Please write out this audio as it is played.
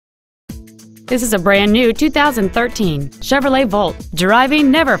This is a brand new 2013 Chevrolet Volt.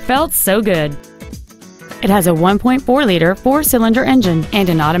 Driving never felt so good. It has a 1.4-liter four-cylinder engine and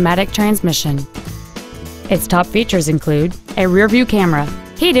an automatic transmission. Its top features include a rear-view camera,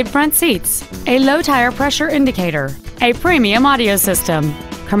 heated front seats, a low tire pressure indicator, a premium audio system,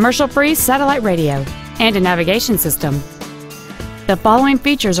 commercial-free satellite radio, and a navigation system. The following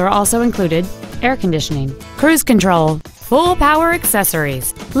features are also included: air conditioning, cruise control, full power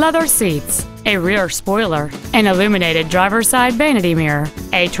accessories, leather seats, a rear spoiler, an illuminated driver's side vanity mirror,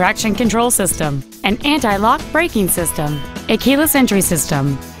 a traction control system, an anti-lock braking system, a keyless entry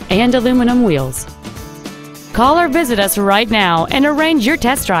system, and aluminum wheels. Call or visit us right now and arrange your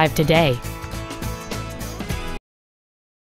test drive today.